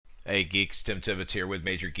Hey geeks, Tim Tibbetts here with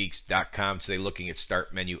MajorGeeks.com. Today looking at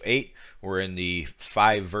Start Menu 8. We're in the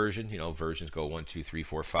 5 version. You know, versions go 1, 2, 3,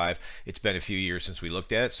 4, 5. It's been a few years since we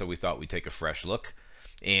looked at it, so we thought we'd take a fresh look.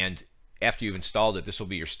 And after you've installed it, this will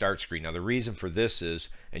be your start screen. Now the reason for this is,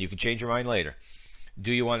 and you can change your mind later,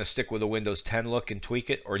 do you want to stick with a Windows 10 look and tweak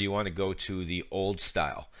it, or do you want to go to the old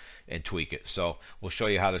style and tweak it? So we'll show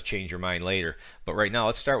you how to change your mind later. But right now,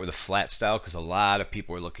 let's start with a flat style, because a lot of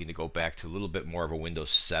people are looking to go back to a little bit more of a Windows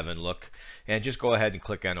 7 look. And just go ahead and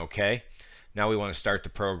click on OK. Now we want to start the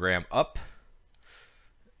program up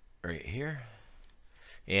right here.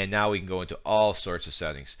 And now we can go into all sorts of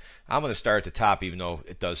settings. I'm going to start at the top, even though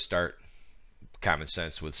it does start common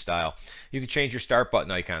sense with style. You can change your start button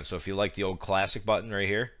icon. So if you like the old classic button right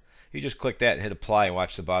here, you just click that and hit apply and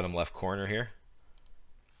watch the bottom left corner here.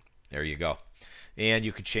 There you go. And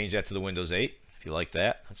you can change that to the Windows 8 if you like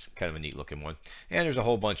that. That's kind of a neat looking one. And there's a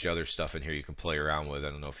whole bunch of other stuff in here you can play around with. I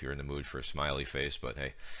don't know if you're in the mood for a smiley face, but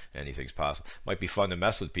hey, anything's possible. Might be fun to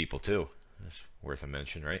mess with people too. That's worth a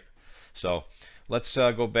mention, right? So let's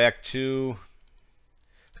go back to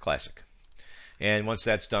the classic. And once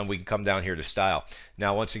that's done, we can come down here to style.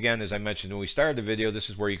 Now, once again, as I mentioned when we started the video, this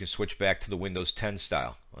is where you can switch back to the Windows 10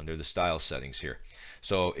 style under the style settings here.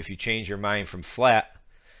 So if you change your mind from flat,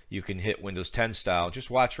 you can hit Windows 10 style. Just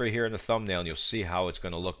watch right here in the thumbnail and you'll see how it's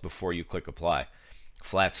going to look before you click apply.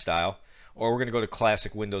 Flat style. Or we're going to go to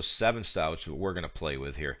classic Windows 7 style, which is what we're going to play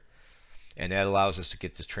with here. And that allows us to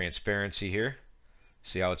get the transparency here.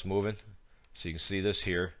 See how it's moving? So you can see this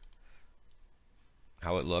here,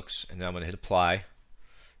 how it looks, and now I'm going to hit apply,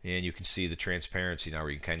 and you can see the transparency now where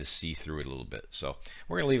you can kind of see through it a little bit. So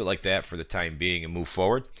we're going to leave it like that for the time being and move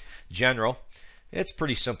forward. General, it's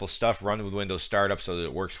pretty simple stuff. Run with Windows Startup so that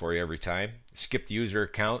it works for you every time. Skip the user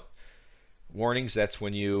account warnings. That's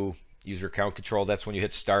when you user account control. That's when you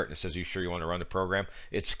hit start and it says you sure you want to run the program.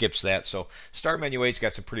 It skips that. So Start Menu 8's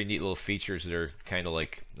got some pretty neat little features that are kind of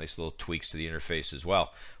like nice little tweaks to the interface as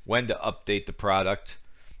well. When to update the product.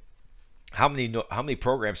 How many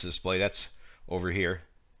programs to display, that's over here,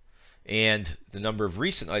 and the number of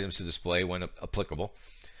recent items to display when applicable.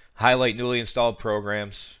 Highlight newly installed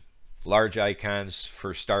programs, large icons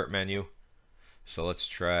for Start Menu. So let's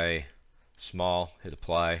try small, hit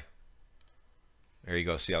apply. There you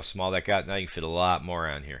go. See how small that got? Now you can fit a lot more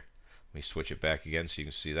on here. Let me switch it back again so you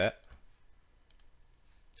can see that.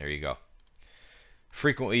 There you go.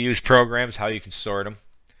 Frequently used programs, how you can sort them.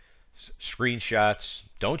 Screenshots.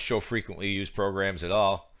 Don't show frequently used programs at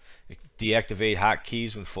all. Deactivate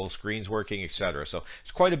hotkeys when full screen's working, etc. So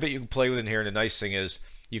it's quite a bit you can play with in here, and the nice thing is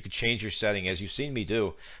you can change your setting, as you've seen me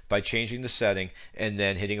do, by changing the setting and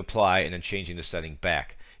then hitting apply and then changing the setting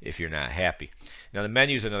back if you're not happy. Now the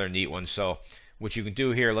menu is another neat one. So what you can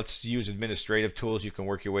do here, let's use administrative tools. You can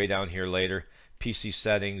work your way down here later. PC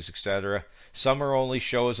settings, etc. Some are only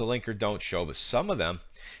show as a link or don't show, but some of them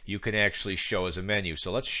you can actually show as a menu.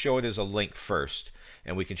 So let's show it as a link first,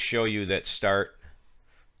 and we can show you that start,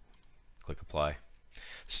 click apply,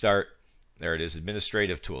 start, there it is,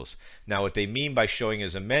 administrative tools. Now what they mean by showing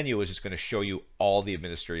as a menu is it's going to show you all the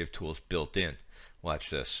administrative tools built in. Watch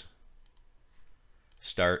this.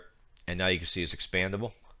 Start, and now you can see it's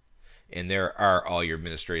expandable, and there are all your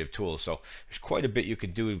administrative tools. So there's quite a bit you can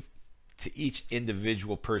do to each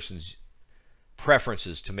individual person's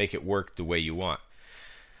preferences to make it work the way you want.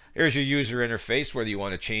 There's your user interface. Whether you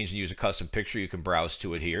want to change and use a custom picture, you can browse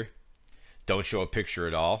to it here. Don't show a picture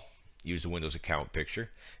at all. Use the Windows account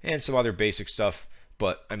picture. And some other basic stuff,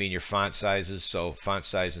 but I mean your font sizes. So font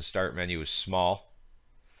size in Start Menu is small.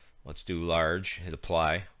 Let's do large. Hit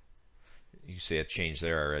apply. You see it changed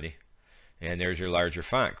there already. And there's your larger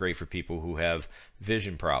font. Great for people who have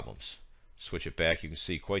vision problems. Switch it back, you can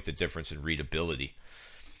see quite the difference in readability.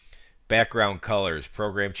 Background colors,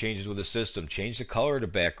 program changes with the system. Change the color of the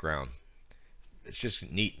background. It's just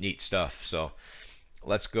neat stuff. So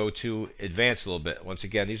let's go to advanced a little bit. Once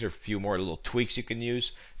again, these are a few more little tweaks you can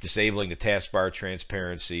use. Disabling the taskbar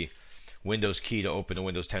transparency, Windows key to open the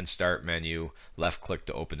Windows 10 Start Menu, left click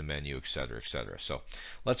to open the menu, etc., etc. So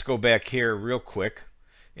let's go back here real quick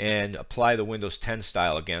and apply the Windows 10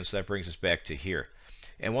 style again. So that brings us back to here.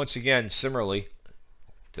 And once again, similarly,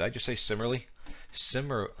 did I just say similarly?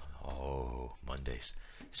 Oh, Mondays.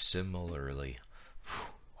 Similarly. Whew,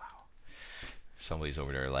 wow. Somebody's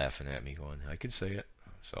over there laughing at me going, I can say it.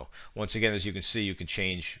 So once again, as you can see, you can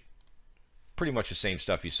change pretty much the same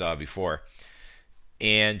stuff you saw before.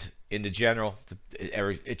 And in the general,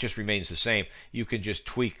 it just remains the same. You can just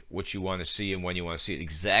tweak what you want to see and when you want to see it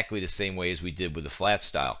exactly the same way as we did with the flat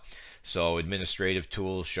style. So administrative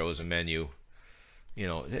tools shows a menu. You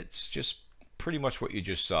know, it's just pretty much what you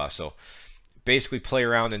just saw. So basically play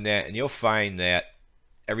around in that, and you'll find that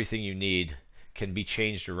everything you need can be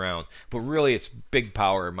changed around. But really, it's big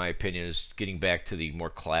power, in my opinion, is getting back to the more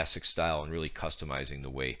classic style and really customizing the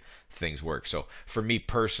way things work. So for me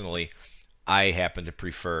personally, I happen to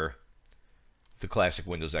prefer the classic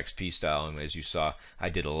Windows XP style, and as you saw, I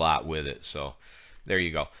did a lot with it. So there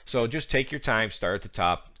you go. So just take your time, start at the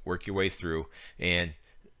top, work your way through, and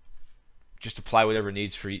just apply whatever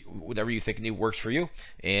needs for you, whatever you think works for you,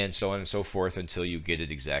 and so on and so forth until you get it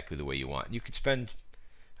exactly the way you want. You could spend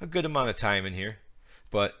a good amount of time in here,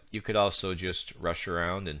 but you could also just rush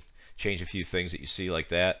around and change a few things that you see like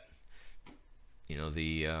that. You know,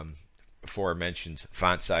 the aforementioned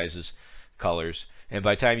font sizes, colors, and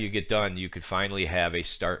by the time you get done, you could finally have a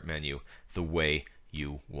start menu the way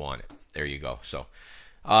you want it. There you go. So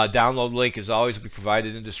download link as always will be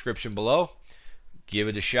provided in the description below. Give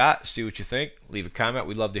it a shot, see what you think, leave a comment.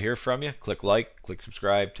 We'd love to hear from you. Click like, click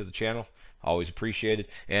subscribe to the channel. Always appreciated.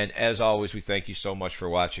 And as always, we thank you so much for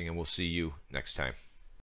watching, and we'll see you next time.